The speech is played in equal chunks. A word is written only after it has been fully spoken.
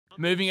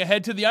Moving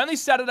ahead to the only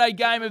Saturday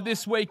game of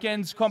this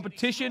weekend's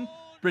competition,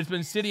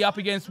 Brisbane City up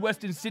against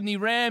Western Sydney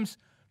Rams.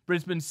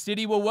 Brisbane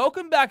City will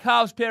welcome back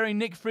halves pairing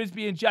Nick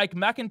Frisby and Jake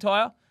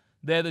McIntyre.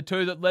 They're the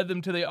two that led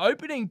them to the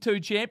opening two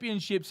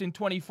championships in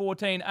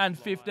 2014 and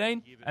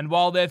 15. And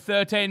while their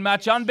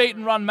 13-match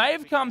unbeaten run may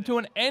have come to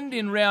an end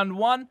in round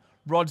one,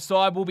 Rod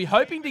Seib will be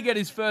hoping to get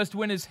his first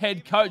win as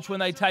head coach when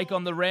they take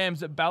on the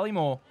Rams at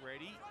Ballymore.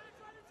 Ready,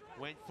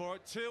 went for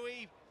it,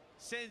 Tui,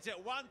 sends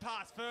it one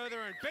pass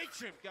further and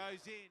Beecham goes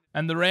in.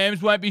 And the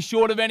Rams won't be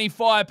short of any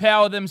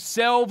firepower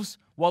themselves.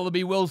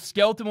 Wallaby Will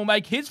Skelton will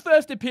make his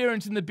first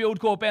appearance in the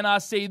Buildcorp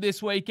NRC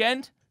this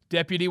weekend.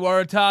 Deputy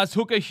Waratah's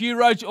hooker Hugh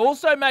Roach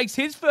also makes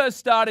his first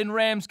start in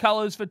Rams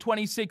colours for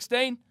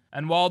 2016.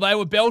 And while they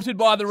were belted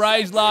by the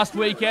Rays last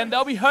weekend,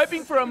 they'll be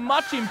hoping for a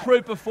much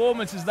improved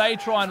performance as they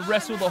try and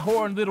wrestle the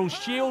Horan Little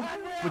Shield,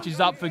 which is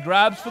up for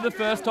grabs for the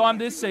first time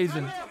this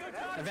season.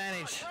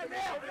 Advantage.